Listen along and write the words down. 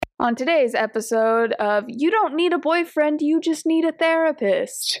On today's episode of You Don't Need a Boyfriend, You Just Need a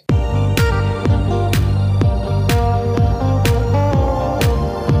Therapist.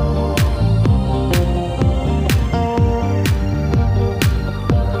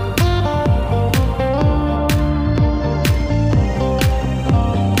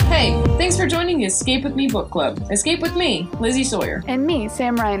 Thanks for joining the Escape With Me book club. Escape with me, Lizzie Sawyer. And me,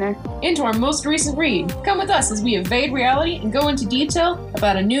 Sam Reiner. Into our most recent read. Come with us as we evade reality and go into detail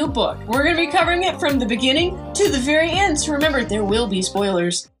about a new book. We're going to be covering it from the beginning to the very end, so remember, there will be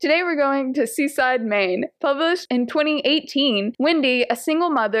spoilers. Today we're going to Seaside, Maine. Published in 2018, Wendy, a single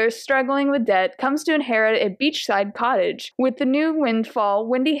mother struggling with debt, comes to inherit a beachside cottage. With the new windfall,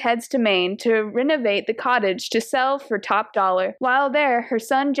 Wendy heads to Maine to renovate the cottage to sell for top dollar. While there, her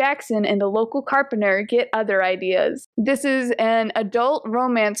son Jackson and the local carpenter get other ideas. This is an adult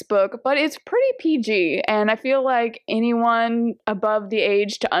romance book, but it's pretty PG, and I feel like anyone above the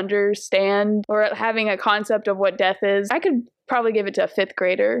age to understand or having a concept of what death is, I could probably give it to a 5th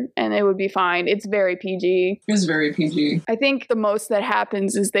grader and it would be fine. It's very PG. It's very PG. I think the most that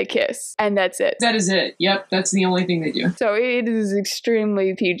happens is they kiss, and that's it. That is it. Yep, that's the only thing they do. So it is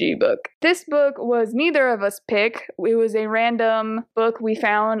extremely PG book. This book was neither of us pick. It was a random book we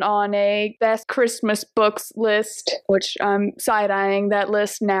found on a best Christmas books list, which I'm side-eyeing that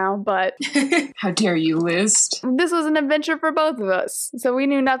list now, but how dare you list? This was an adventure for both of us. So we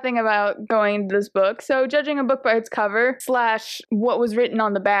knew nothing about going to this book. So judging a book by its cover / what was written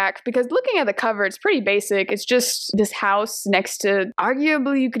on the back, because looking at the cover, it's pretty basic. It's just this house next to,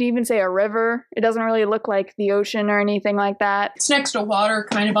 arguably you could even say, a river. It doesn't really look like the ocean or anything like that. It's next to water,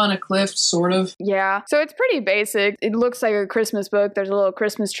 kind of on a cliff, sort of. Yeah, so it's pretty basic. It looks like a Christmas book. There's a little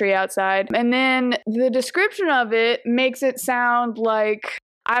Christmas tree outside. And then the description of it makes it sound like,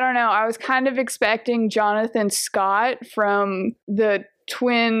 I don't know, I was kind of expecting Jonathan Scott from the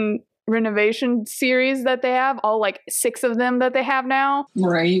twin renovation series that they have, all like 6 of them that they have now.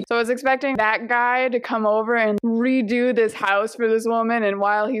 Right. So I was expecting that guy to come over and redo this house for this woman, and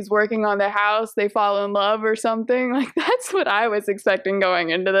while he's working on the house, they fall in love or something. Like, that's what I was expecting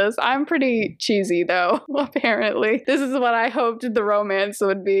going into this. I'm pretty cheesy though, apparently. This is what I hoped the romance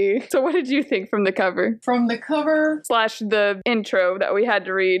would be. So what did you think from the cover? From the cover? / the intro that we had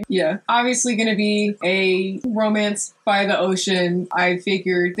to read. Yeah. Obviously gonna be a romance by the ocean. I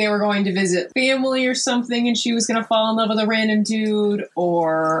figured they were going to visit family or something and she was going to fall in love with a random dude,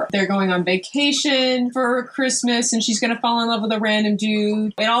 or they're going on vacation for Christmas and she's going to fall in love with a random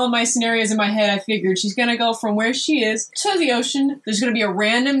dude. In all of my scenarios in my head, I figured she's going to go from where she is to the ocean. There's going to be a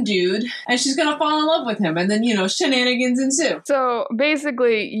random dude and she's going to fall in love with him, and then, shenanigans ensue. So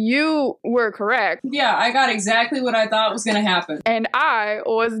basically, you were correct. Yeah, I got exactly what I thought was going to happen. And I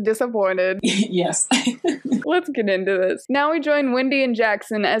was disappointed. Yes. Let's get into this. Now we join Wendy and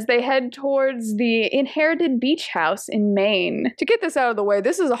Jackson as they head towards the inherited beach house in Maine. To get this out of the way,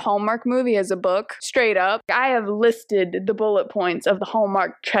 this is a Hallmark movie as a book, straight up. I have listed the bullet points of the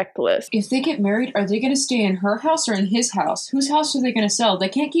Hallmark checklist. If they get married, are they going to stay in her house or in his house? Whose house are they going to sell? They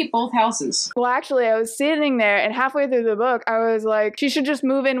can't keep both houses. Well, actually, I was sitting there and halfway through the book, I was like, she should just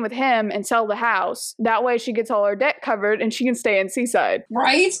move in with him and sell the house. That way she gets all her debt covered and she can stay in Seaside.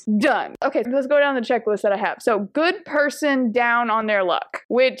 Right? Done. Okay, let's go down the checklist that I have. So, good person down on their luck,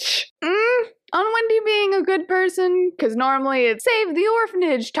 which, on Wendy being a good person, because normally it's save the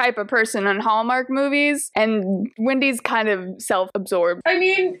orphanage type of person in Hallmark movies, and Wendy's kind of self-absorbed. I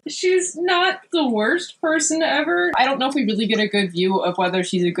mean, she's not the worst person ever. I don't know if we really get a good view of whether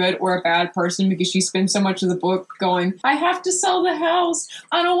she's a good or a bad person, because she spends so much of the book going, I have to sell the house.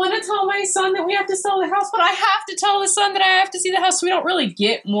 I don't want to tell my son that we have to sell the house, but I have to tell the son that I have to see the house. So we don't really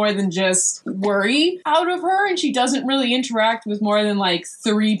get more than just worry out of her, and she doesn't really interact with more than like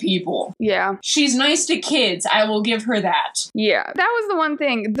 3 people. Yeah. She's nice to kids. I will give her that. Yeah. That was the one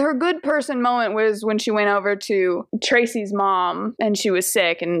thing. Her good person moment was when she went over to Tracy's mom and she was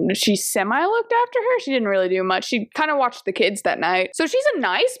sick and she semi-looked after her. She didn't really do much. She kind of watched the kids that night. So she's a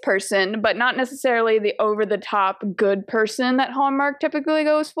nice person, but not necessarily the over-the-top good person that Hallmark typically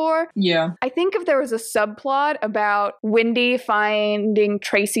goes for. Yeah. I think if there was a subplot about Wendy finding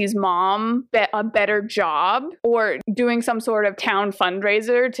Tracy's mom a better job or doing some sort of town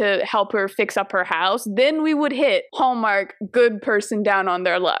fundraiser to help her fix up her house, then we would hit Hallmark good person down on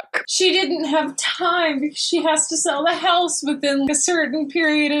their luck. She didn't have time because she has to sell the house within a certain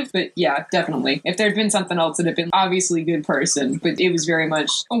period of... But yeah, definitely. If there'd been something else, it'd have been obviously good person, but it was very much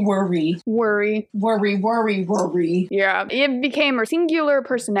a worry. Worry. Worry, worry, worry. Yeah. It became a singular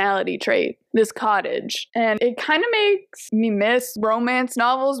personality trait. this cottage. And it kind of makes me miss romance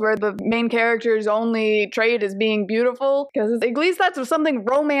novels where the main character's only trait is being beautiful, because at least that's something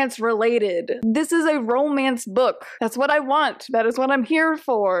romance related. This is a romance book. That's what I want. That is what I'm here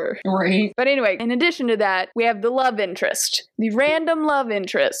for. Right. But anyway, in addition to that, we have the love interest, the random love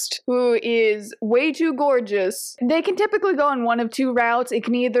interest, who is way too gorgeous. They can typically go in one of two routes. It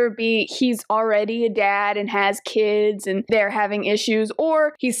can either be he's already a dad and has kids and they're having issues,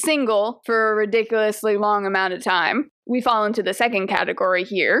 or he's single for a ridiculously long amount of time. We fall into the second category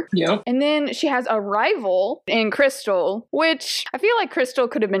here. Yep. And then she has a rival in Crystal, which I feel like Crystal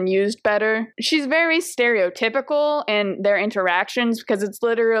could have been used better. She's very stereotypical in their interactions because it's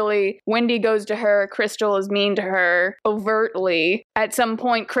literally Wendy goes to her, Crystal is mean to her overtly. At some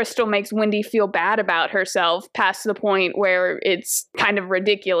point, Crystal makes Wendy feel bad about herself past the point where it's kind of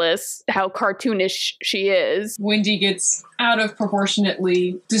ridiculous how cartoonish she is. Wendy gets out of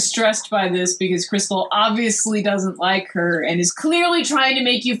proportionately distressed by this because Crystal obviously doesn't like her and is clearly trying to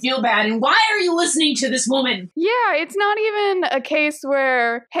make you feel bad. And why are you listening to this woman? Yeah, it's not even a case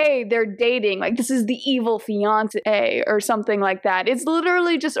where, hey, they're dating, like this is the evil fiance or something like that. It's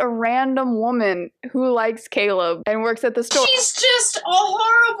literally just a random woman who likes Caleb and works at the store. She's just a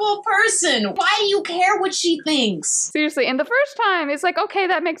horrible person. Why do you care what she thinks? Seriously, and the first time, it's like, okay,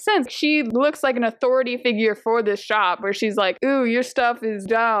 that makes sense. She looks like an authority figure for this shop where she's like, ooh, your stuff is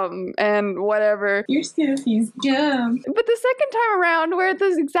dumb and whatever. Your stuff is dumb. But the second time around where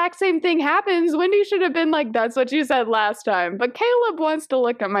this exact same thing happens, Wendy should have been like, that's what you said last time. But Caleb wants to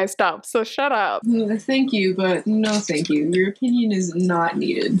look at my stuff, so shut up. Thank you, but no thank you. Your opinion is not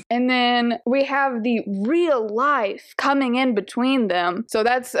needed. And then we have the real life coming in between them. So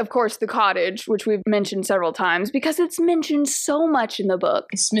that's, of course, the cottage, which we've mentioned several times because it's mentioned so much in the book.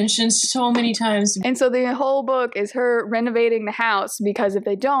 It's mentioned so many times. And so the whole book is her renovating the house because if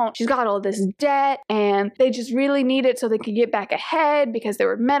they don't, she's got all this debt and they just really need it so they can get back ahead because they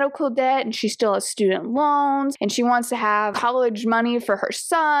were medical debt and she still has student loans and she wants to have college money for her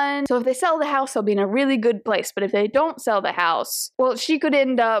son. So if they sell the house, they'll be in a really good place. But if they don't sell the house, well, she could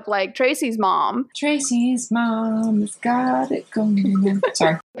end up like Tracy's mom. Tracy's mom has got it going.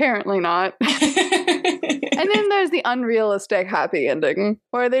 Sorry. Apparently not. And then there's the unrealistic happy ending,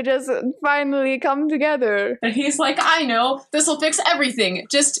 where they just finally come together. And he's like, I know, this will fix everything.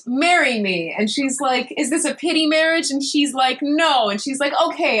 Just marry me. And she's like, is this a pity marriage? And she's like, no. And she's like,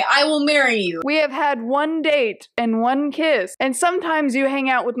 okay, I will marry you. We have had one date and one kiss, and sometimes you hang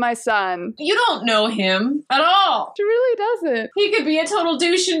out with my son. You don't know him at all. She really doesn't. He could be a total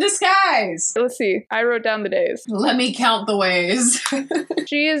douche in disguise. Let's see. I wrote down the days. Let me count the ways.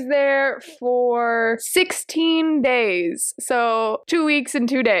 She is there for 16 days. So 2 weeks and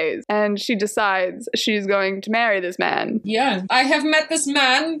 2 days. And she decides she's going to marry this man. Yeah. I have met this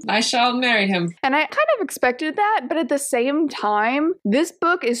man. I shall marry him. And I kind of expected that, but at the same time, this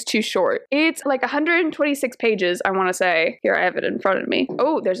book is too short. It's like 126 pages, I want to say. Here, I have it in front of me.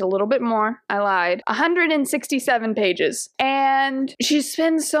 Oh, there's a little bit more. I lied. 167 pages. And she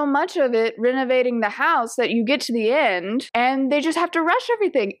spends so much of it renovating the house that you get to the end and they just have to rush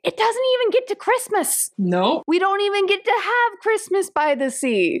everything. It doesn't even get to Christmas. No. We don't even get to have Christmas by the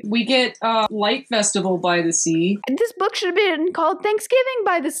Sea. We get Light Festival by the Sea. This book should have been called Thanksgiving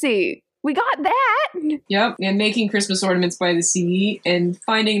by the Sea. We got that. Yep, and making Christmas ornaments by the sea and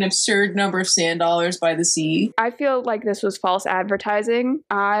finding an absurd number of sand dollars by the sea. I feel like this was false advertising.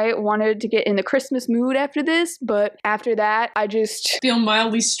 I wanted to get in the Christmas mood after this, but after that, I just feel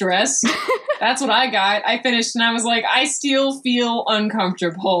mildly stressed. That's what I got. I finished and I was like, I still feel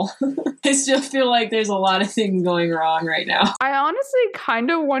uncomfortable. I still feel like there's a lot of things going wrong right now. I honestly kind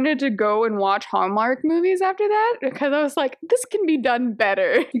of wanted to go and watch Hallmark movies after that because I was like, this can be done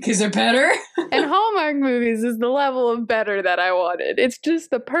better. Because they're better. And Hallmark movies is the level of better that I wanted. It's just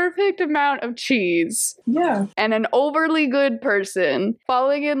the perfect amount of cheese. Yeah. And an overly good person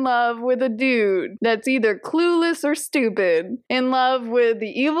falling in love with a dude that's either clueless or stupid, in love with the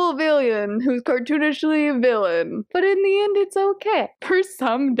evil villain who's cartoonishly a villain. But in the end, it's okay for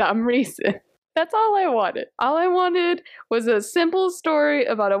some dumb reason. That's all I wanted. All I wanted was a simple story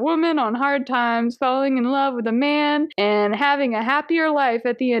about a woman on hard times falling in love with a man and having a happier life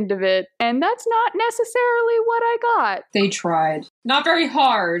at the end of it. And that's not necessarily what I got. They tried. Not very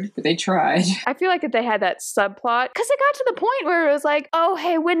hard, but they tried. I feel like if they had that subplot, because it got to the point where it was like, oh,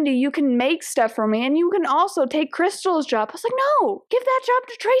 hey, Wendy, you can make stuff for me, and you can also take Crystal's job. I was like, no, give that job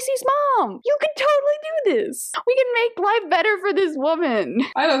to Tracy's mom. You can totally do this. We can make life better for this woman.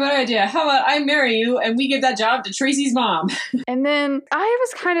 I have a good idea. How about I marry you and we give that job to Tracy's mom? And then I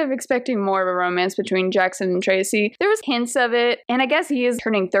was kind of expecting more of a romance between Jackson and Tracy. There was hints of it, and I guess he is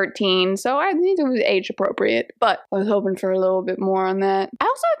turning 13, so I think it was age appropriate, but I was hoping for a little bit more on that. I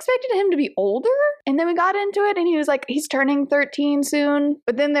also expected him to be older, and then we got into it, and he was like, he's turning 13 soon.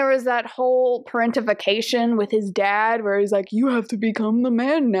 But then there was that whole parentification with his dad, where he's like, you have to become the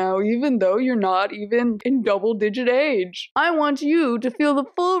man now, even though you're not even in double-digit age. I want you to feel the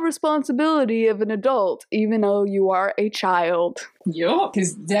full responsibility of an adult, even though you are a child. Yup,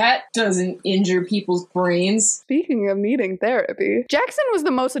 because that doesn't injure people's brains. Speaking of needing therapy, Jackson was the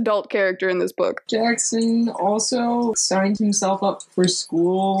most adult character in this book. Jackson also signed himself up for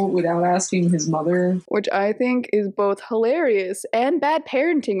school without asking his mother. Which I think is both hilarious and bad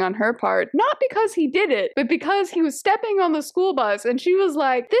parenting on her part. Not because he did it, but because he was stepping on the school bus and she was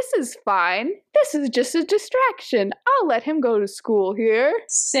like, this is fine. This is just a distraction. I'll let him go to school here.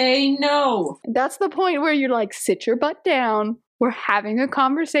 Say no. That's the point where you're like, sit your butt down. We're having a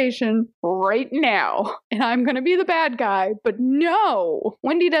conversation right now, and I'm gonna be the bad guy, but no!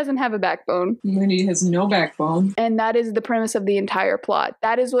 Wendy doesn't have a backbone. Wendy has no backbone. And that is the premise of the entire plot.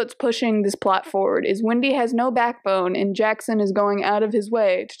 That is what's pushing this plot forward, is Wendy has no backbone, and Jackson is going out of his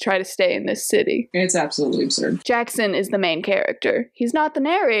way to try to stay in this city. It's absolutely absurd. Jackson is the main character. He's not the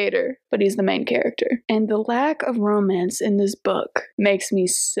narrator, but he's the main character. And the lack of romance in this book makes me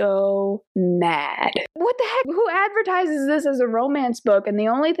so mad. What the heck? Who advertises this as a romance book, and the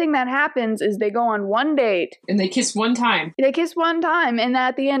only thing that happens is they go on one date and they kiss one time. They kiss one time, and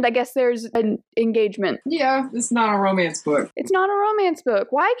at the end I guess there's an engagement. Yeah, it's not a romance book. It's not a romance book.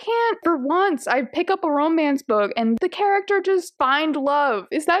 Why can't for once I pick up a romance book and the character just find love?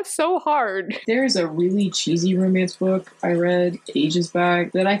 Is that so hard? There's a really cheesy romance book I read ages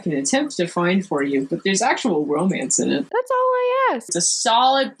back that I can attempt to find for you, but there's actual romance in it. That's all I ask. It's a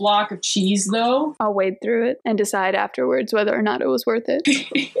solid block of cheese though. I'll wade through it and decide afterwards whether or not it was worth it.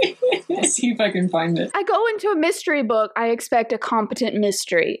 See if I can find it. I go into a mystery book, I expect a competent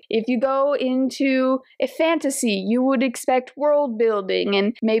mystery. If you go into a fantasy, you would expect world building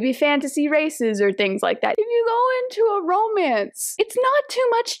and maybe fantasy races or things like that. If you go into a romance, it's not too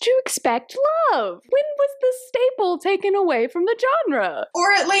much to expect love. When was the staple taken away from the genre?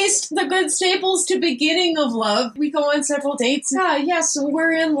 Or at least the good staples to beginning of love. We go on several dates. Yes,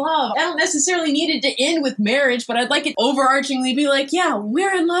 we're in love. I don't necessarily need it to end with marriage, but I'd like it overarchingly be like, yeah,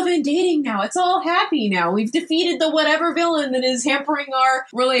 we're in love and dating now. It's all happy now. We've defeated the whatever villain that is hampering our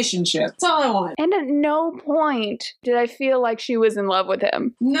relationship. That's all I want. And at no point did I feel like she was in love with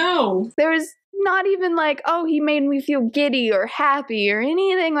him. No. There's not even like, oh, he made me feel giddy or happy or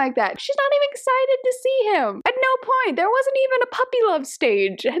anything like that. She's not even excited to see him. At no point. There wasn't even a puppy love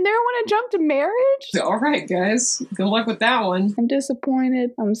stage. And they want to jump to marriage? All right, guys. Good luck with that one. I'm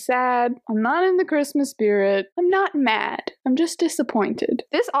disappointed. I'm sad. I'm not in the Christmas spirit. I'm not mad. I'm just disappointed.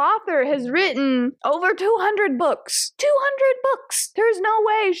 This author has written over 200 books. 200 books! There's no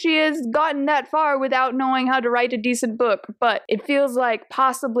way she has gotten that far without knowing how to write a decent book. But it feels like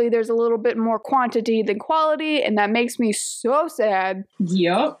possibly there's a little bit more quantity than quality, and that makes me so sad.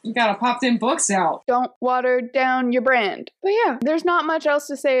 Yup, you gotta pop them books out. Don't water down your brand. But yeah, there's not much else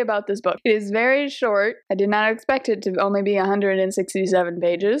to say about this book. It is very short. I did not expect it to only be 167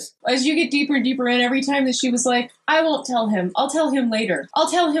 pages. As you get deeper and deeper in, every time that she was like, I won't tell him. I'll tell him later. I'll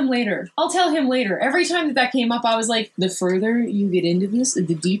tell him later. I'll tell him later. Every time that came up, I was like, the further you get into this,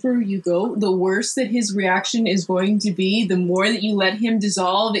 the deeper you go, the worse that his reaction is going to be, the more that you let him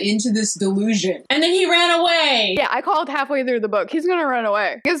dissolve into this delusion. And then he ran away. Yeah, I called halfway through the book. He's gonna run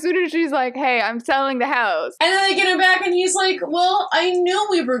away. As soon as she's like, hey, I'm selling the house. And then they get him back and he's like, well, I knew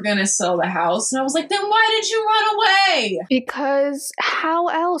we were gonna sell the house. And I was like, then why did you run away? Because how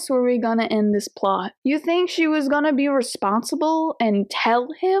else were we gonna end this plot? You think she was gonna be responsible and tell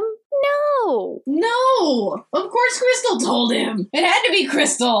him? No! Of course Crystal told him! It had to be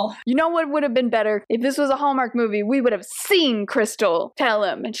Crystal! You know what would have been better? If this was a Hallmark movie, we would have seen Crystal tell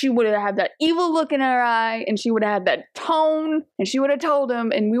him, and she would have had that evil look in her eye, and she would have had that tone, and she would have told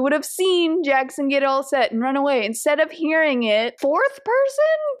him, and we would have seen Jackson get all set and run away. Instead of hearing it fourth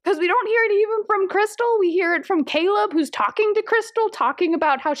person? Because we don't hear it even from Crystal, we hear it from Caleb, who's talking to Crystal, talking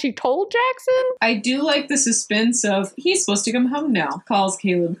about how she told Jackson. I do like the suspense of, he's supposed to come home now, calls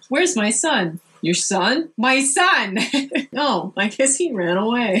Caleb. Where's my son? Your son? My son! Oh, I guess he ran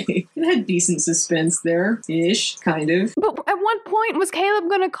away. It had decent suspense there. Ish, kind of. But at what point point was Caleb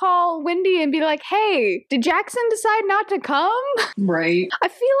gonna call Wendy and be like, hey, did Jackson decide not to come? Right. I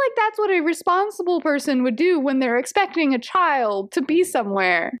feel like that's what a responsible person would do when they're expecting a child to be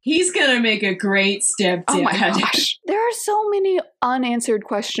somewhere. He's gonna make a great stepdad. Oh my gosh. There are so many unanswered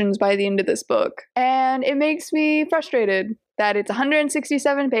questions by the end of this book, and it makes me frustrated that it's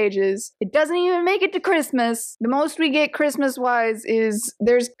 167 pages. It doesn't even make it to Christmas. The most we get Christmas-wise is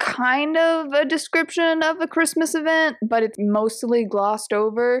there's kind of a description of a Christmas event, but it's mostly glossed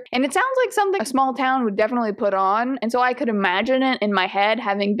over. And it sounds like something a small town would definitely put on, and so I could imagine it in my head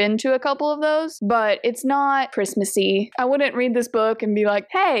having been to a couple of those, but it's not Christmassy. I wouldn't read this book and be like,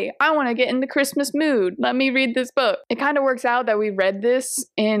 hey, I want to get in the Christmas mood. Let me read this book. It kind of works out that we read this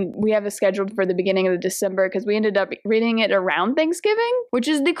and we have it scheduled for the beginning of December because we ended up reading it around Thanksgiving, which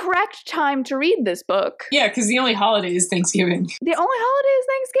is the correct time to read this book. Yeah, because the only holiday is Thanksgiving. The only holiday is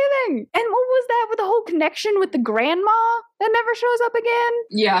Thanksgiving. And what was that with the whole connection with the grandma that never shows up again?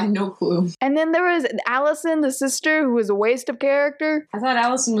 Yeah, no clue. And then there was Allison, the sister, who was a waste of character. I thought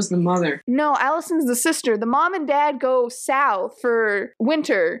Allison was the mother. No, Allison's the sister. The mom and dad go south for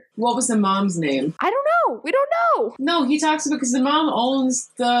winter. What was the mom's name? I don't know. We don't know. No, he talks about because the mom owns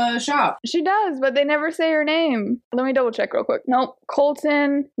the shop. She does, but they never say her name. Let me double check real quick. Nope.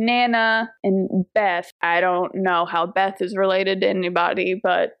 Colton, Nana, and Beth. I don't know how Beth is related to anybody,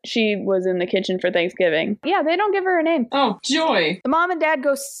 but she was in the kitchen for Thanksgiving. Yeah, they don't give her a name. Oh, Joy. The mom and dad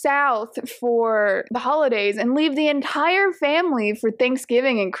go south for the holidays and leave the entire family for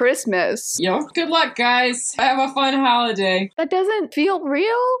Thanksgiving and Christmas. Yo, good luck, guys. Have a fun holiday. That doesn't feel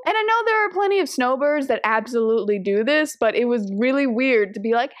real. And I know there are plenty of snowbirds that absolutely do this, but it was really weird to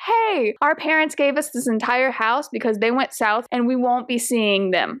be like, hey, our parents gave us this entire house because they went south and we won't be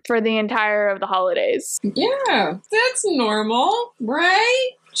seeing them for the entire of the holidays. Yeah, that's normal, right?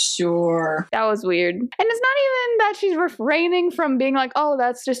 Sure. That was weird. And it's not even that she's refraining from being like, oh,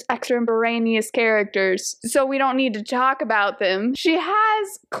 that's just extemporaneous characters, so we don't need to talk about them. She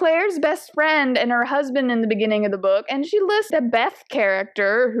has Claire's best friend and her husband in the beginning of the book, and she lists a Beth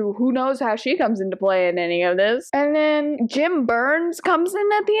character who knows how she comes into play in any of this. And then Jim Burns comes in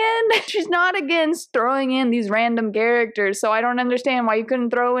at the end. She's not against throwing in these random characters, so I don't understand why you couldn't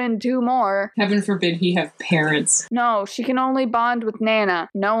throw in 2 more. Heaven forbid he have parents. No, she can only bond with Nana.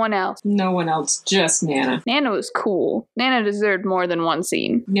 No one else. No one else, just Nana. Nana was cool. Nana deserved more than one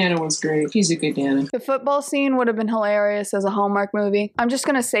scene. Nana was great. She's a good Nana. The football scene would have been hilarious as a Hallmark movie. I'm just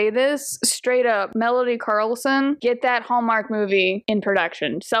gonna say this straight up. Melody Carlson, get that Hallmark movie in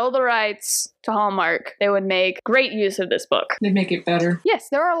production. Sell the rights to Hallmark. They would make great use of this book. They'd make it better. Yes,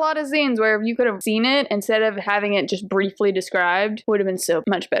 there are a lot of scenes where you could have seen it instead of having it just briefly described. Would have been so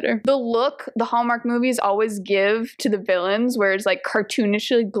much better. The look the Hallmark movies always give to the villains, where it's like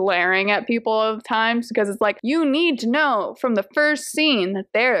cartoonishly glaring at people all the times, because it's like, you need to know from the first scene that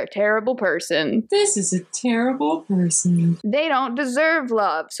they're a terrible person. This is a terrible person. They don't deserve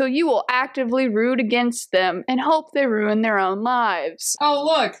love, so you will actively root against them and hope they ruin their own lives. Oh,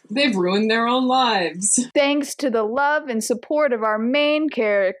 look, they've ruined their own lives. Thanks to the love and support of our main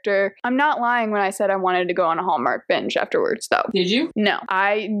character. I'm not lying when I said I wanted to go on a Hallmark binge afterwards, though. Did you? No,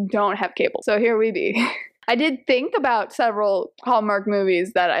 I don't have cable, so here we be. I did think about several Hallmark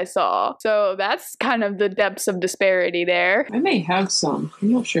movies that I saw, so that's kind of the depths of disparity there. I may have some.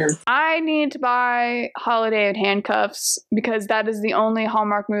 I'm not sure. I need to buy Holiday in Handcuffs because that is the only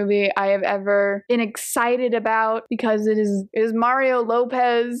Hallmark movie I have ever been excited about, because it is Mario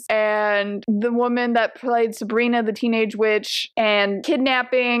Lopez and the woman that played Sabrina the Teenage Witch and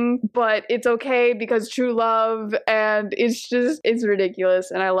kidnapping, but it's okay because true love, and it's ridiculous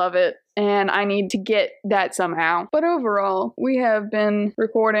and I love it. And I need to get that somehow. But overall, we have been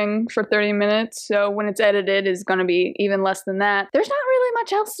recording for 30 minutes, so when it's edited, it's going to be even less than that. There's not really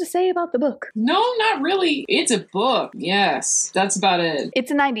much else to say about the book. No, not really. It's a book. Yes, that's about it.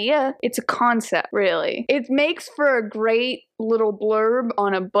 It's an idea. It's a concept, really. It makes for a great little blurb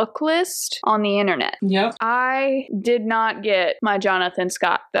on a book list on the internet. Yep. I did not get my Jonathan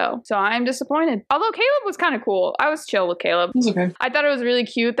Scott, though, so I'm disappointed. Although Caleb was kind of cool. I was chill with Caleb. It's okay. I thought it was really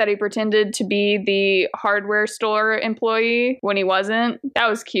cute that he pretended to be the hardware store employee when he wasn't. That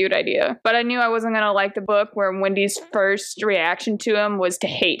was a cute idea. But I knew I wasn't going to like the book where Wendy's first reaction to him was to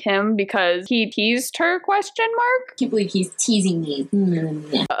hate him because he teased her, question mark? Can't believe he's teasing me.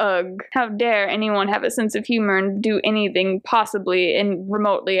 Ugh. How dare anyone have a sense of humor and do anything possibly and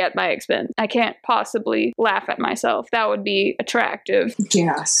remotely at my expense. I can't possibly laugh at myself. That would be attractive.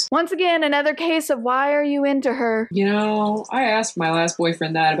 Yes. Once again, another case of why are you into her? You know, I asked my last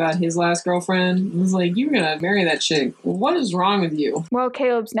boyfriend that about his last girlfriend. I was like, you're gonna marry that chick. What is wrong with you? Well,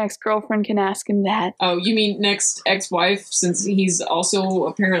 Caleb's next girlfriend can ask him that. Oh, you mean next ex-wife? Since he's also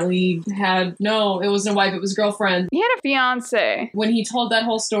apparently had... No, it wasn't a wife, it was a girlfriend. He had a fiance. When he told that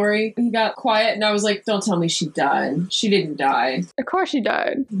whole story, he got quiet and I was like, don't tell me she died. She didn't die. Of course she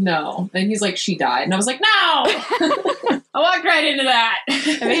died. No. And he's like, she died. And I was like, no! I walked right into that.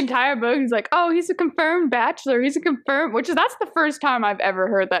 And the entire book, he's like, oh, he's a confirmed bachelor. He's a confirmed... That's the first time I've ever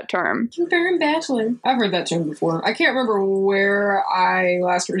heard that term. Confirmed bachelor. I've heard that term before. I can't remember where I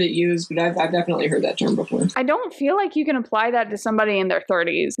last heard it used, but I've definitely heard that term before. I don't feel like you can apply that to somebody in their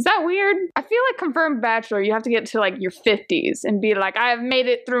 30s. Is that weird? I feel like confirmed bachelor, you have to get to like your 50s and be like, I have made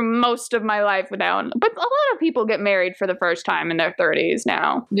it through most of my life without... But a lot of people get married for the first time in their 30s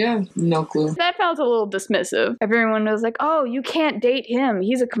now. Yeah, no clue. That felt a little dismissive. Everyone was like, oh, you can't date him.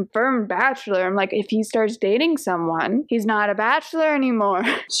 He's a confirmed bachelor. I'm like, if he starts dating someone, he's not a bachelor anymore.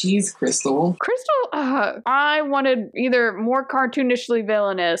 Jeez, Crystal. I wanted either more cartoonishly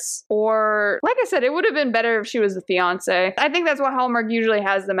villainous or, like I said, it would have been better if she was the fiance. I think that's why Hallmark usually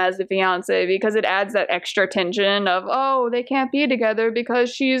has them as the fiance, because it adds that extra tension of, oh, they can't be together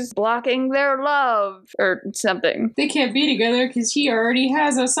because she's blocking their love or something. They can't be together because he already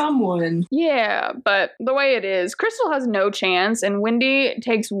has a someone. Yeah, but the way it is, Crystal has no chance, and Wendy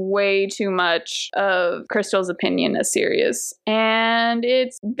takes way too much of Crystal's opinion as serious. And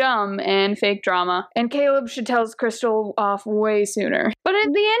it's dumb and fake drama. And Caleb should tell Crystal off way sooner. But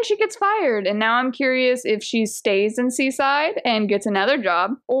at the end, she gets fired, and now I'm curious if she stays in Seaside and gets another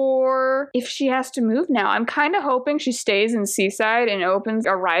job, or if she has to move now. I'm kind of hoping she stays in Seaside and opens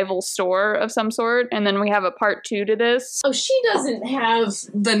a rival store of some sort, and then we have a part 2 to this. Oh, she doesn't have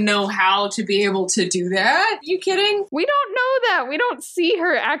the know-how to be able to do that. You kidding? We don't know that. We don't see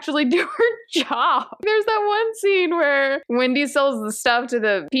her actually do her job. There's that one scene where Wendy sells the stuff to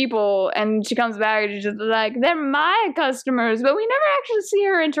the people and she comes back and she's just like, they're my customers, but we never actually see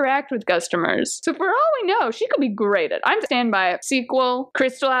her interact with customers. So for all we know, she could be great at. I'm stand by it. Sequel,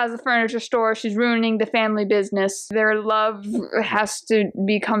 Crystal has a furniture store. She's ruining the family business. Their love has to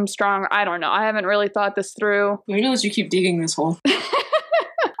become strong. I don't know. I haven't really thought this through. We know as you keep digging this hole.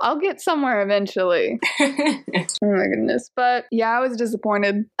 I'll get somewhere eventually. Oh my goodness. But yeah, I was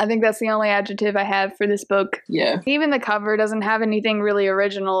disappointed. I think that's the only adjective I have for this book. Yeah. Even the cover doesn't have anything really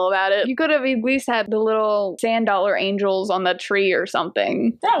original about it. You could have at least had the little sand dollar angels on the tree or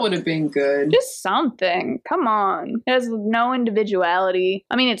something. That would have been good. Just something. Come on. It has no individuality.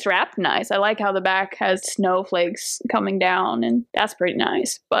 I mean, it's wrapped nice. I like how the back has snowflakes coming down, and that's pretty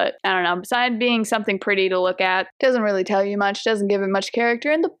nice. But I don't know. Besides being something pretty to look at, doesn't really tell you much, doesn't give it much character,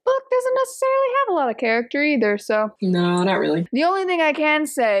 and the book doesn't necessarily have a lot of character either, so. No, not really. The only thing I can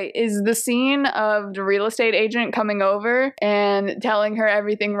say is the scene of the real estate agent coming over and telling her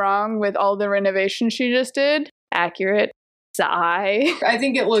everything wrong with all the renovations she just did. Accurate. Sigh. I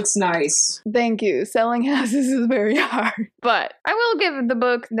think it looks nice. Thank you. Selling houses is very hard. But I will give the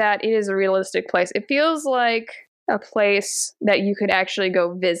book that it is a realistic place. It feels like a place that you could actually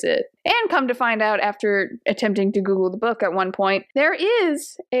go visit. And come to find out, after attempting to Google the book at one point, there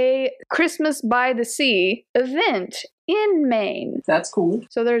is a Christmas by the Sea event in Maine. That's cool.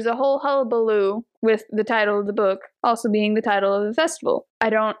 So there's a whole hullabaloo with the title of the book also being the title of the festival. I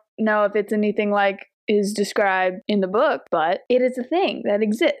don't know if it's anything like is described in the book, but it is a thing that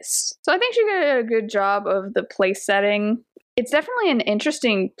exists. So I think she did a good job of the place setting. It's definitely an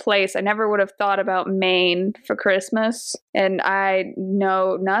interesting place. I never would have thought about Maine for Christmas, and I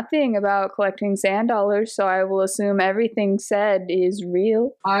know nothing about collecting sand dollars, so I will assume everything said is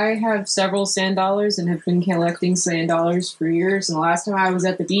real. I have several sand dollars and have been collecting sand dollars for years, and the last time I was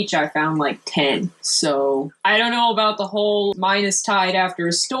at the beach, I found like 10. So I don't know about the whole minus tide after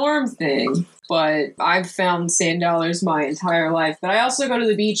a storm thing, but I've found sand dollars my entire life. But I also go to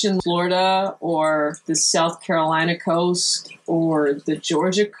the beach in Florida or the South Carolina coast or the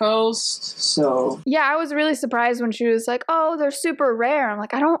Georgia coast, so. Yeah, I was really surprised when she was like, oh, they're super rare. I'm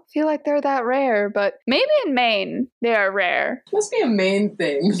like, I don't feel like they're that rare, but maybe in Maine they are rare. Must be a Maine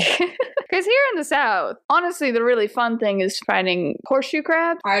thing. Because here in the South, honestly, the really fun thing is finding horseshoe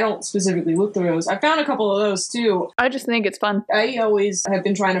crab. I don't specifically look for those. I found a couple of those too. I just think it's fun. I always have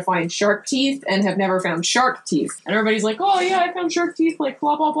been trying to find shark teeth teeth and have never found shark teeth. And everybody's like, oh yeah, I found shark teeth, like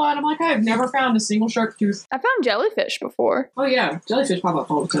blah, blah, blah. And I'm like, I've never found a single shark tooth. I found jellyfish before. Oh yeah, jellyfish pop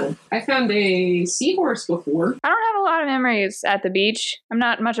up all the time. I found a seahorse before. I don't have a lot of memories at the beach. I'm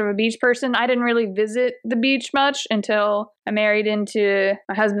not much of a beach person. I didn't really visit the beach much until I married into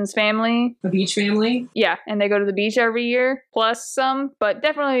my husband's family. A beach family? Yeah, and they go to the beach every year, plus some, but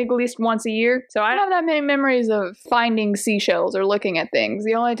definitely at least once a year. So I don't have that many memories of finding seashells or looking at things.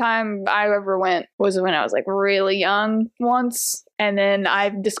 The only time I ever went was when I was like really young once. And then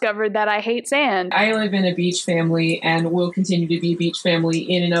I've discovered that I hate sand. I live in a beach family and will continue to be a beach family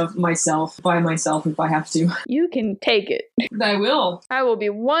in and of myself, by myself if I have to. You can take it. I will. I will be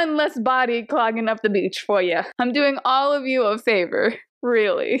one less body clogging up the beach for you. I'm doing all of you a favor.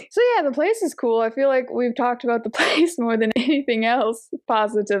 Really. So yeah, the place is cool. I feel like we've talked about the place more than anything else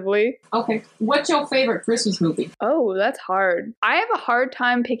positively. Okay. What's your favorite Christmas movie? Oh, that's hard. I have a hard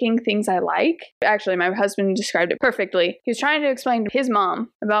time picking things I like. Actually, my husband described it perfectly. He was trying to explain to his mom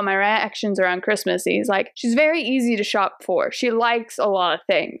about my reactions around Christmas. He's like, she's very easy to shop for. She likes a lot of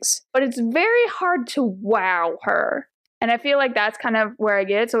things, but it's very hard to wow her. And I feel like that's kind of where I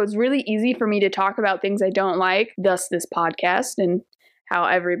get it. So it's really easy for me to talk about things I don't like, thus this podcast and how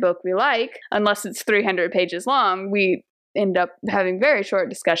every book we like, unless it's 300 pages long, we end up having very short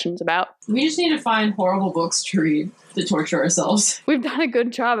discussions about. We just need to find horrible books to read to torture ourselves. We've done a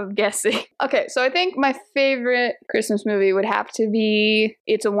good job of guessing. Okay, so I think my favorite Christmas movie would have to be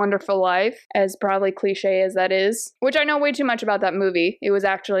It's a Wonderful Life, as probably cliche as that is, which I know way too much about that movie. It was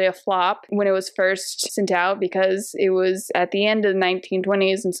actually a flop when it was first sent out because it was at the end of the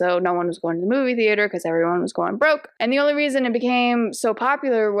 1920s, and so no one was going to the movie theater because everyone was going broke. And the only reason it became so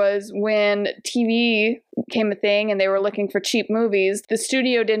popular was when TV became a thing and they were looking for cheap movies. The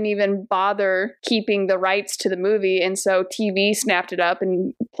studio didn't even bother keeping the rights to the movie, and so TV snapped it up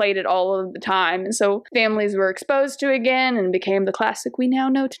and played it all of the time. And so families were exposed to it again and became the classic we now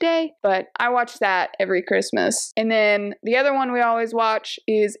know today. But I watch that every Christmas. And then the other one we always watch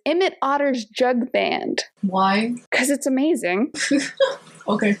is Emmett Otter's Jug Band. Why? Because it's amazing.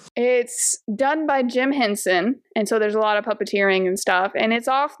 Okay. It's done by Jim Henson, and so there's a lot of puppeteering and stuff, and it's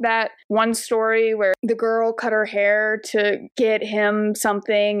off that one story where the girl cut her hair to get him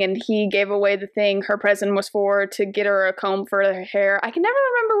something, and he gave away the thing her present was for to get her a comb for her hair. I can never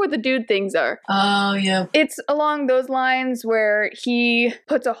remember what the dude things are. Oh, yeah. It's along those lines where he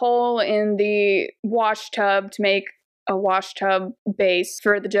puts a hole in the wash tub to make a wash tub base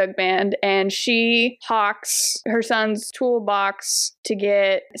for the jug band, and she hawks her son's toolbox to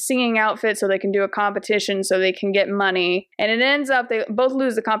get singing outfits so they can do a competition so they can get money. And it ends up they both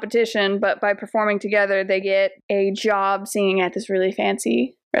lose the competition, but by performing together they get a job singing at this really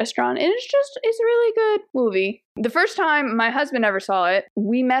fancy restaurant. And it's a really good movie. The first time my husband ever saw it,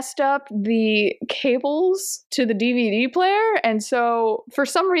 we messed up the cables to the DVD player, and so for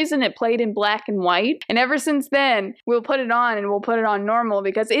some reason it played in black and white. And ever since then, we'll put it on and we'll put it on normal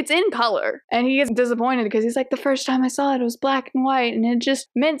because it's in color. And he gets disappointed because he's like, the first time I saw it, it was black and white, and it just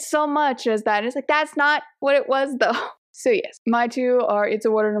meant so much as that. And it's like, that's not what it was though. So yes, my two are It's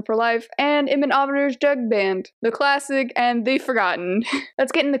a Wonderful Life and Emmett Otter's Jug Band, the classic and the forgotten.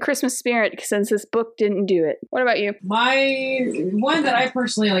 Let's get in the Christmas spirit since this book didn't do it. What about you? My one that I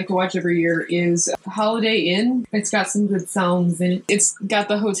personally like to watch every year is Holiday Inn. It's got some good songs in it. It's got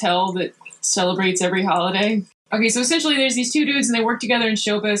the hotel that celebrates every holiday. Okay, so essentially there's these two dudes and they work together in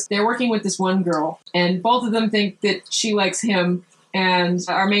showbiz. They're working with this one girl and both of them think that she likes him. And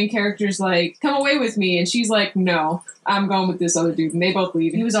our main character's like, come away with me. And she's like, no, I'm going with this other dude. And they both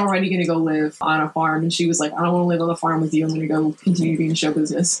leave. He was already going to go live on a farm. And she was like, I don't want to live on the farm with you. I'm going to go continue being in show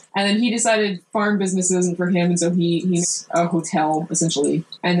business. And then he decided farm business isn't for him. And so he's a hotel, essentially.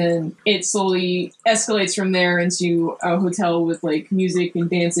 And then it slowly escalates from there into a hotel with like music and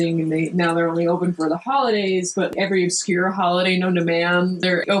dancing. And now they're only open for the holidays, but every obscure holiday known to man.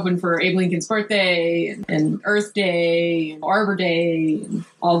 They're open for Abe Lincoln's birthday and Earth Day and Arbor Day. And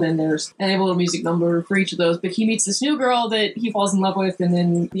all then there's and they have a little music number for each of those. But he meets this new girl that he falls in love with, and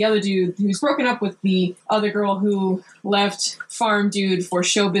then the other dude who's broken up with the other girl who left farm dude for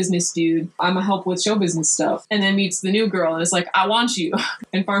show business dude. I'm a help with show business stuff. And then meets the new girl and it's like, I want you.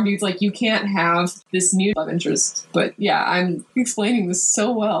 And farm dude's like, you can't have this new love interest. But yeah, I'm explaining this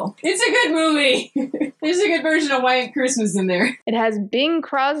so well. It's a good movie. There's a good version of White Christmas in there. It has Bing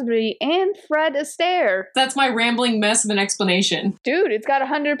Crosby and Fred Astaire. That's my rambling mess of an explanation. Dude, it's got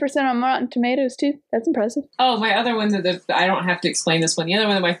 100% on Rotten Tomatoes too. That's impressive. Oh, my other one that I don't have to explain this one. The other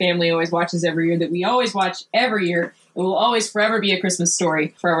one that my family always watches every year, that we always watch every year. It will always forever be A Christmas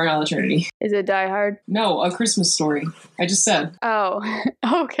Story, forever and all eternity. Is it Die Hard? No, A Christmas Story. I just said. Oh,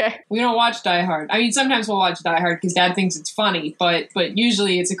 okay. We don't watch Die Hard. I mean, sometimes we'll watch Die Hard because Dad thinks it's funny, but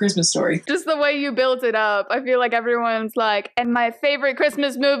usually it's a Christmas story. Just the way you built it up, I feel like everyone's like, and my favorite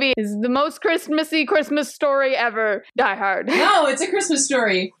Christmas movie is the most Christmassy Christmas story ever, Die Hard. No, it's a Christmas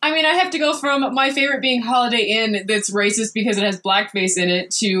story. I mean, I have to go from my favorite being Holiday Inn that's racist because it has blackface in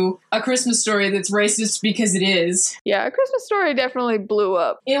it to A Christmas Story that's racist because it is. Yeah, A Christmas Story definitely blew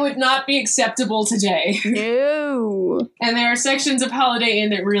up. It would not be acceptable today. No. And there are sections of Holiday Inn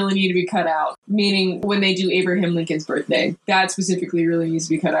that really need to be cut out. Meaning when they do Abraham Lincoln's birthday. That specifically really needs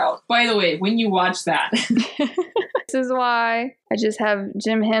to be cut out. By the way, when you watch that... This is why I just have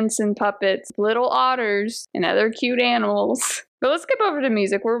Jim Henson puppets, little otters, and other cute animals. But let's skip over to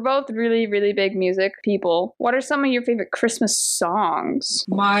music. We're both really, really big music people. What are some of your favorite Christmas songs?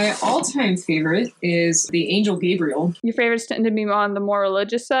 My all-time favorite is The Angel Gabriel. Your favorites tend to be on the more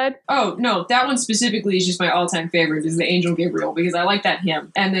religious side? Oh, no, that one specifically is just my all-time favorite, is The Angel Gabriel, because I like that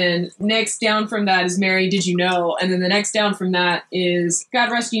hymn. And then next down from that is Mary, Did You Know? And then the next down from that is God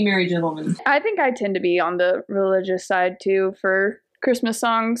Rest Ye Merry Gentlemen. I think I tend to be on the religious side, too, for Christmas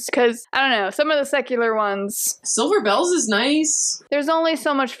songs, because, I don't know, some of the secular ones. Silver Bells is nice. There's only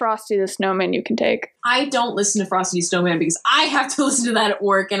so much Frosty the Snowman you can take. I don't listen to Frosty the Snowman because I have to listen to that at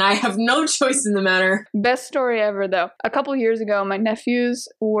work and I have no choice in the matter. Best story ever, though. A couple years ago, my nephews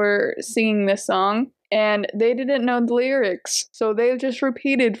were singing this song, and they didn't know the lyrics, so they just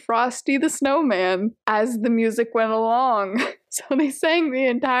repeated Frosty the Snowman as the music went along. So they sang the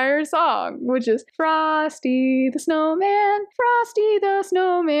entire song, which is Frosty the Snowman, Frosty the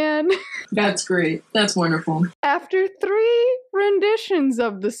Snowman. That's great. That's wonderful. After 3 renditions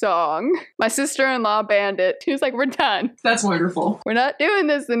of the song, my sister-in-law banned it. She was like, we're done. That's wonderful. We're not doing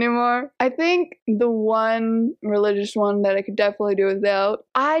this anymore. I think the one religious one that I could definitely do without,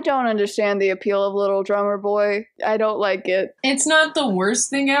 I don't understand the appeal of Little Drummer Boy. I don't like it. It's not the worst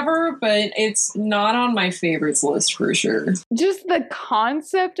thing ever, but it's not on my favorites list for sure. Just the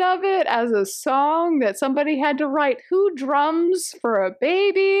concept of it as a song that somebody had to write, who drums for a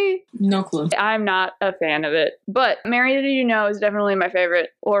baby? No clue. I'm not a fan of it. But Mary, Did You Know is definitely my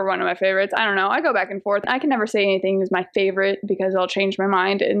favorite, or one of my favorites. I don't know. I go back and forth. I can never say anything is my favorite because I'll change my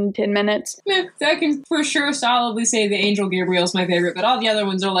mind in 10 minutes. Yeah, I can for sure solidly say The Angel Gabriel is my favorite, but all the other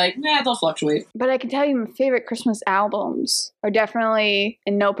ones are like, they'll fluctuate. But I can tell you my favorite Christmas albums are definitely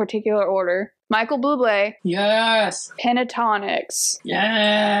in no particular order. Michael Bublé, Yes. Pentatonix,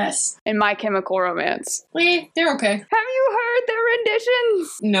 Yes. and My Chemical Romance. They're okay. Have you heard their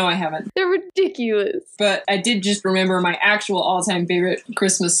renditions? No, I haven't. They're ridiculous. But I did just remember my actual all-time favorite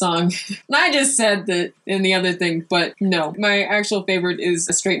Christmas song. And I just said that in the other thing, but no. My actual favorite is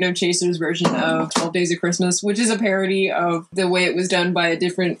a Straight No Chasers version of 12 Days of Christmas, which is a parody of the way it was done by a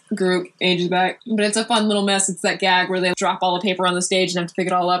different group ages back. But it's a fun little mess. It's that gag where they drop all the paper on the stage and have to pick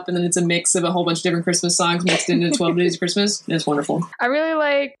it all up, and then it's a mix of a whole bunch of different Christmas songs mixed into 12 Days of Christmas. It's wonderful. I really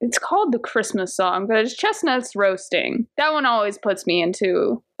like, it's called the Christmas song, but it's Chestnuts Roasting. That one always puts me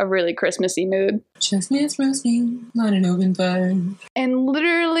into a really Christmassy mood. Chestnuts roasting on an open fire. And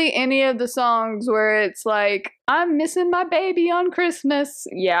literally any of the songs where it's like, I'm missing my baby on Christmas.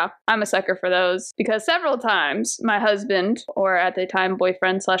 Yeah, I'm a sucker for those. Because several times my husband, or at the time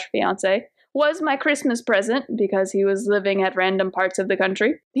boyfriend / fiance, was my Christmas present because he was living at random parts of the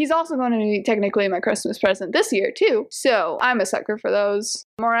country. He's also going to be technically my Christmas present this year too. So I'm a sucker for those.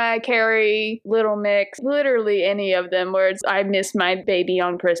 Mariah Carey, Little Mix, literally any of them where it's I miss my baby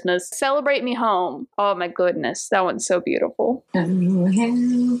on Christmas. Celebrate Me Home. Oh my goodness, that one's so beautiful.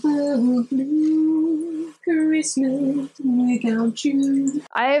 Christmas without you.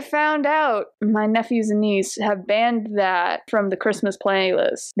 I have found out my nephews and niece have banned that from the Christmas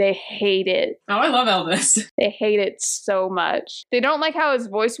playlist. They hate it. Oh, I love Elvis. They hate it so much. They don't like how his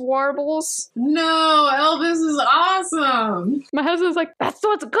voice warbles. No, Elvis is awesome. My husband's like, that's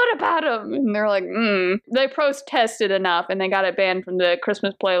what's good about him. And they're like, They protested enough and they got it banned from the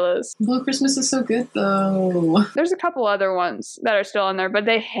Christmas playlist. Blue Christmas is so good though. There's a couple other ones that are still on there, but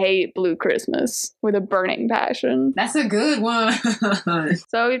they hate Blue Christmas with a burning passion. That's a good one.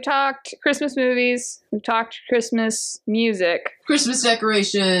 So we've talked Christmas movies, we've talked Christmas music. Christmas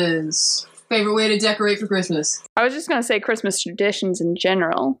decorations. Favorite way to decorate for Christmas? I was just going to say Christmas traditions in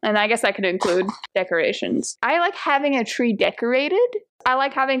general, and I guess that could include decorations. I like having a tree decorated. I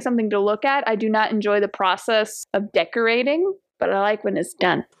like having something to look at. I do not enjoy the process of decorating, but I like when it's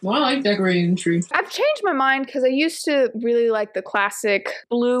done. Well, I like decorating the tree. I've changed my mind because I used to really like the classic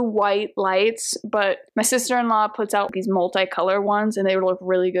blue-white lights, but my sister-in-law puts out these multicolor ones and they look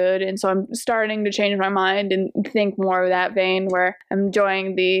really good. And so I'm starting to change my mind and think more of that vein where I'm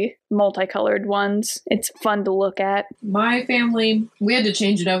enjoying the multicolored ones. It's fun to look at. My family, we had to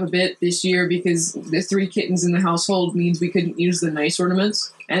change it up a bit this year because the 3 kittens in the household means we couldn't use the nice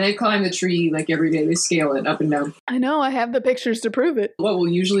ornaments. And they climb the tree like every day. They scale it up and down. I know, I have the pictures to prove it. What we'll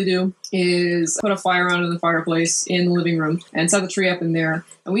usually do is put a fire out in the fireplace in the living room and set the tree up in there.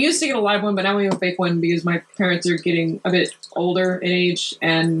 And we used to get a live one, but now we have a fake one because my parents are getting a bit older in age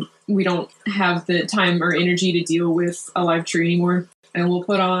and we don't have the time or energy to deal with a live tree anymore. And we'll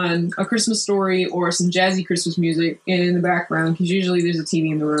put on a Christmas story or some jazzy Christmas music in the background because usually there's a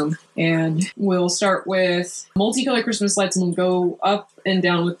TV in the room. And we'll start with multicolored Christmas lights and we'll go up and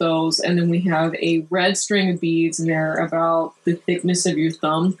down with those. And then we have a red string of beads and they're about the thickness of your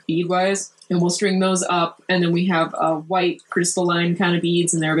thumb, bead-wise. And we'll string those up. And then we have white crystalline kind of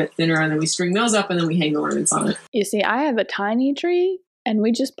beads and they're a bit thinner. And then we string those up and then we hang ornaments on it. You see, I have a tiny tree. And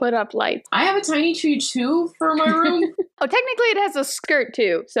we just put up lights. I have a tiny tree too for my room. Oh, technically it has a skirt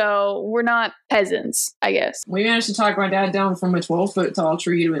too, so we're not peasants, I guess. We managed to talk my dad down from a 12-foot tall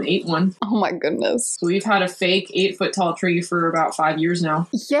tree to an 8-one. Oh my goodness. So we've had a fake 8-foot tall tree for about 5 years now.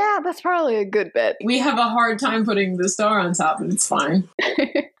 Yeah, that's probably a good bet. We have a hard time putting the star on top, and it's fine.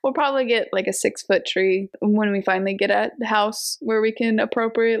 We'll probably get like a 6-foot tree when we finally get at the house where we can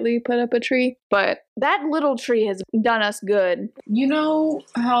appropriately put up a tree. But that little tree has done us good. You know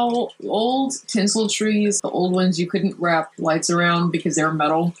how old tinsel trees, the old ones you couldn't wrap lights around because they were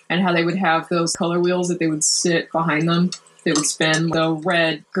metal, and how they would have those color wheels that they would sit behind them that would spin, the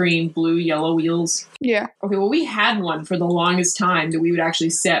red, green, blue, yellow wheels? Yeah. Okay, well, we had one for the longest time that we would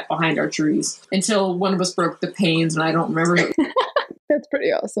actually set behind our trees until one of us broke the panes, and I don't remember. That's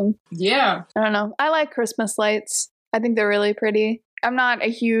pretty awesome. Yeah. I don't know. I like Christmas lights. I think they're really pretty. I'm not a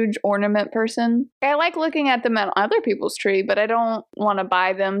huge ornament person. I like looking at them on other people's tree, but I don't want to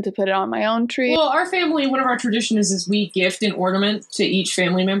buy them to put it on my own tree. Well, our family, one of our traditions is we gift an ornament to each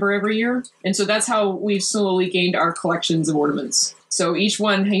family member every year. And so that's how we've slowly gained our collections of ornaments. So each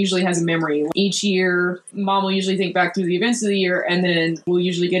one usually has a memory. Each year, Mom will usually think back to the events of the year, and then we'll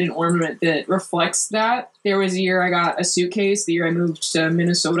usually get an ornament that reflects that. There was a year I got a suitcase, the year I moved to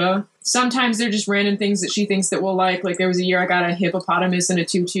Minnesota. Sometimes they're just random things that she thinks that we'll like. Like there was a year I got a hippopotamus and a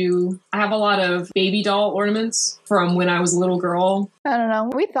tutu. I have a lot of baby doll ornaments from when I was a little girl. I don't know.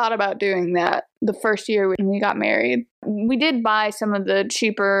 We thought about doing that the first year when we got married. We did buy some of the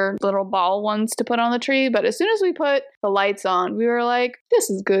cheaper little ball ones to put on the tree, but as soon as we put the lights on, we were like, this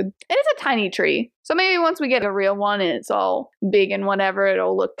is good. And it's a tiny tree. So maybe once we get a real one and it's all big and whatever,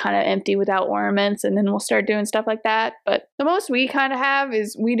 it'll look kind of empty without ornaments, and then we'll start doing stuff like that. But the most we kind of have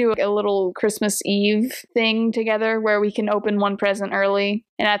is we do a little Christmas Eve thing together where we can open one present early,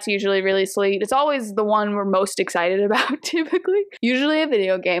 and that's usually really sweet. It's always the one we're most excited about, typically. Usually a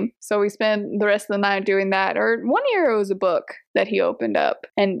video game. So we spend the rest of the night doing that. Or one year it was a book that he opened up,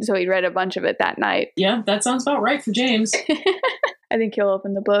 and so he read a bunch of it that night. Yeah, that sounds about right for James. I think he'll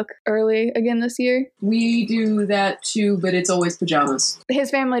open the book early again this year. We do that too, but it's always pajamas.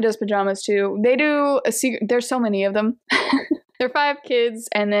 His family does pajamas too. They do a secret. There's so many of them. There are 5 kids,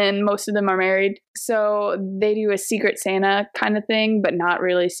 and then most of them are married. So they do a secret Santa kind of thing, but not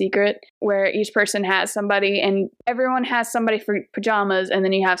really secret, where each person has somebody, and everyone has somebody for pajamas, and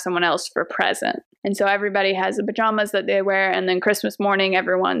then you have someone else for present. And so everybody has the pajamas that they wear, and then Christmas morning,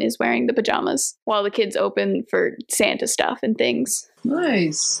 everyone is wearing the pajamas while the kids open for Santa stuff and things.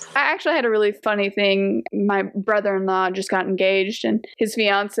 Nice. I actually had a really funny thing. My brother-in-law just got engaged, and his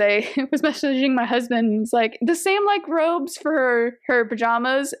fiance was messaging my husband and was like, does Sam like robes for her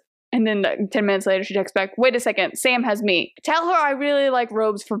pajamas? And then 10 minutes later, she texts back, wait a second, Sam has me. Tell her I really like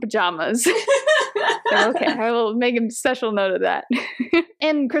robes for pajamas. So, okay, I will make a special note of that.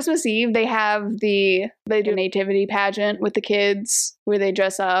 And Christmas Eve, they do a nativity pageant with the kids where they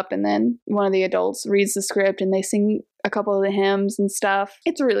dress up, and then one of the adults reads the script and they sing a couple of the hymns and stuff.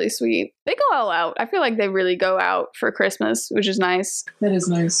 It's really sweet. They go all out. I feel like they really go out for Christmas, which is nice. That is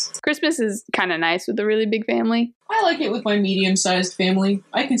nice. Christmas is kind of nice with a really big family. I like it with my medium-sized family.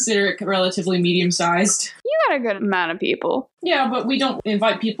 I consider it relatively medium-sized. You got a good amount of people. Yeah, but we don't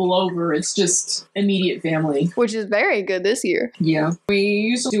invite people over. It's just immediate family. Which is very good this year. Yeah. We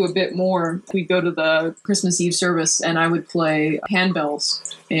used to do a bit more. We'd go to the Christmas Eve service, and I would play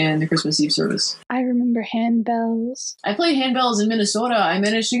handbells in the Christmas Eve service. I remember handbells. I played handbells in Minnesota. I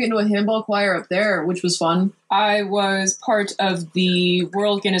managed to get into a handbell choir up there, which was fun. I was part of the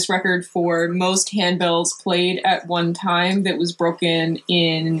World Guinness record for most handbells played at one time that was broken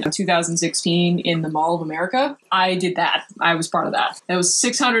in 2016 in the Mall of America. I did that. I was part of that. That was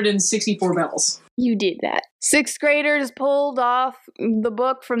 664 bells. You did that. sixth graders pulled off the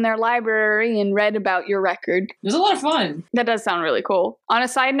book from their library and read about your record. It was a lot of fun. That does sound really cool. On a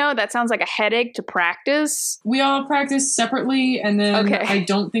side note, that sounds like a headache to practice. We all practiced separately, and then I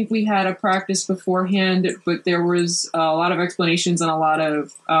don't think we had a practice beforehand, but there was a lot of explanations and a lot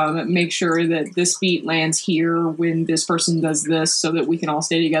of make sure that this beat lands here when this person does this so that we can all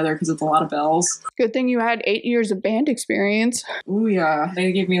stay together because it's a lot of bells. Good thing you had 8 years of band experience. Ooh, yeah.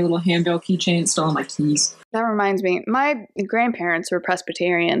 They gave me a little handbell keychain, still on my keys. That reminds me, my grandparents were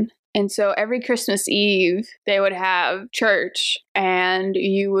Presbyterian. And so every Christmas Eve, they would have church and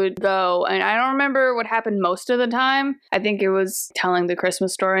you would go. And I don't remember what happened most of the time. I think it was telling the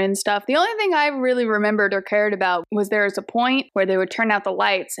Christmas story and stuff. The only thing I really remembered or cared about was there was a point where they would turn out the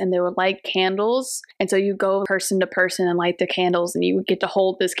lights and they would light candles. And so you go person to person and light the candles and you would get to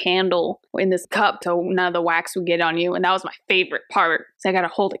hold this candle in this cup so none of the wax would get on you. And that was my favorite part. So I got to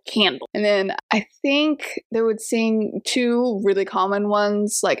hold a candle. And then I think they would sing 2 really common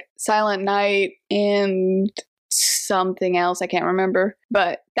ones like Silent Night and something else I can't remember,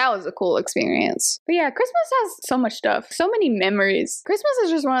 but that was a cool experience. But yeah, Christmas has so much stuff, so many memories. Christmas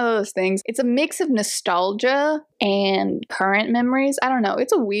is just one of those things. It's a mix of nostalgia and current memories. I don't know,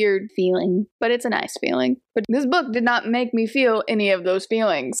 it's a weird feeling, but it's a nice feeling. But this book did not make me feel any of those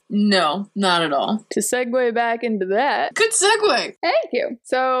feelings. No, not at all. To segue back into that. Good segue. Thank you.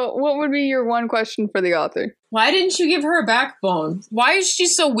 So what would be your one question for the author? Why didn't you give her a backbone? Why is she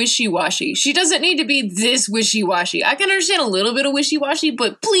so wishy-washy? She doesn't need to be this wishy-washy. I can understand a little bit of wishy-washy,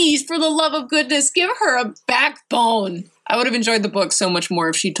 but please, for the love of goodness, give her a backbone. I would have enjoyed the book so much more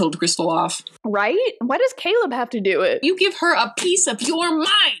if she told Crystal off. Right? Why does Caleb have to do it? You give her a piece of your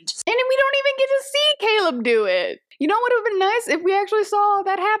mind. And we don't even get to see Caleb do it. You know what would have been nice if we actually saw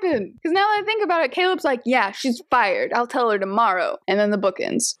that happen? Because now that I think about it, Caleb's like, yeah, she's fired. I'll tell her tomorrow. And then the book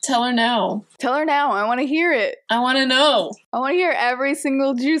ends. Tell her now. Tell her now. I want to hear it. I want to know. I want to hear every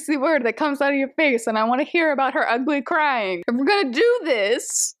single juicy word that comes out of your face. And I want to hear about her ugly crying. If we're going to do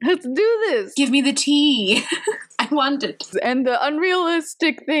this, let's do this. Give me the tea. I want it. And the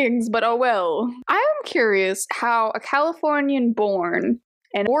unrealistic things, but oh well. I am curious how a Californian-born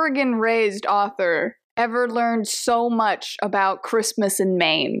and Oregon-raised author ever learned so much about Christmas in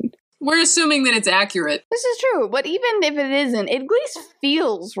Maine. We're assuming that it's accurate. This is true, but even if it isn't, it at least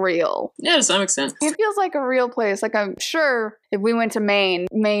feels real. Yeah, to some extent. It feels like a real place. Like, I'm sure if we went to Maine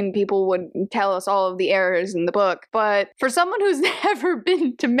people would tell us all of the errors in the book. But for someone who's never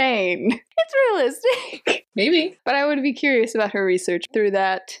been to Maine, it's realistic. Maybe. But I would be curious about her research through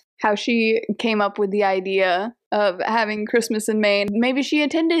that. How she came up with the idea of having Christmas in Maine. Maybe she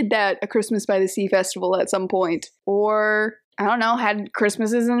attended that A Christmas by the Sea festival at some point. Or, I don't know, had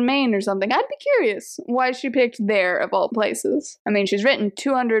Christmases in Maine or something. I'd be curious why she picked there of all places. I mean, she's written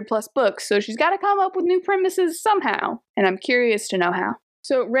 200 plus books, so she's got to come up with new premises somehow. And I'm curious to know how.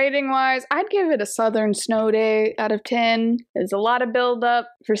 So rating-wise, I'd give it a Southern Snow Day out of 10. There's a lot of build-up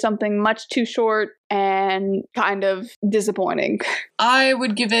for something much too short and kind of disappointing. I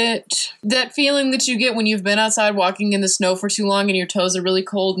would give it that feeling that you get when you've been outside walking in the snow for too long and your toes are really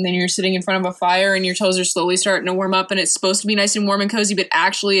cold and then you're sitting in front of a fire and your toes are slowly starting to warm up and it's supposed to be nice and warm and cozy, but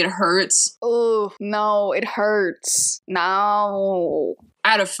actually it hurts. Oh, no, it hurts. No.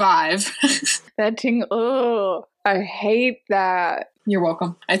 Out of 5. That thing, ugh. I hate that. You're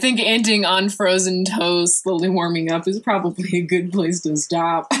welcome. I think ending on frozen toes slowly warming up is probably a good place to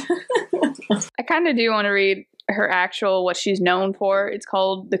stop. I kind of do want to read her actual, what she's known for. It's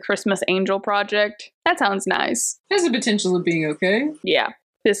called The Christmas Angel Project. That sounds nice. Has the potential of being okay. Yeah.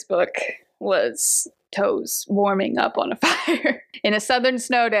 This book was toes warming up on a fire in a southern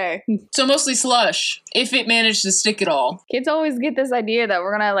snow day. So mostly slush, if it managed to stick at all. Kids always get this idea that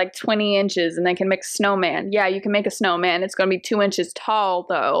we're gonna have like 20 inches and they can make a snowman. Yeah, you can make a snowman. It's gonna be 2 inches tall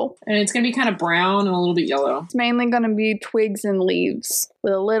though. And it's gonna be kind of brown and a little bit yellow. It's mainly gonna be twigs and leaves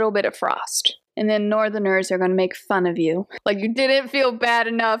with a little bit of frost. And then northerners are going to make fun of you. Like you didn't feel bad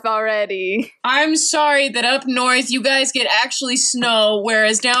enough already. I'm sorry that up north you guys get actually snow,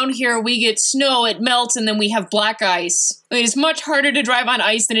 whereas down here we get snow, it melts, and then we have black ice. I mean, it's much harder to drive on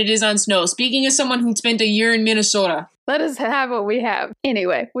ice than it is on snow. Speaking as someone who spent a year in Minnesota. Let us have what we have.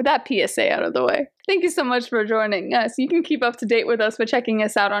 Anyway, with that PSA out of the way, thank you so much for joining us. You can keep up to date with us by checking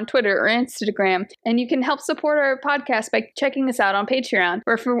us out on Twitter or Instagram, and you can help support our podcast by checking us out on Patreon,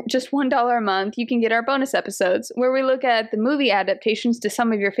 where for just $1 a month, you can get our bonus episodes, where we look at the movie adaptations to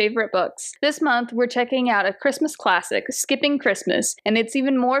some of your favorite books. This month, we're checking out a Christmas classic, Skipping Christmas, and its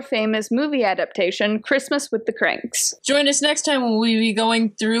even more famous movie adaptation, Christmas with the Cranks. Join us next time when we'll be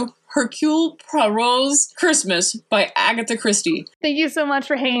going through Hercule Poirot's Christmas by Agatha Christie. Thank you so much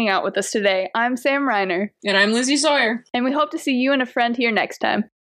for hanging out with us today. I'm Sam Reiner. And I'm Lizzie Sawyer. And we hope to see you and a friend here next time.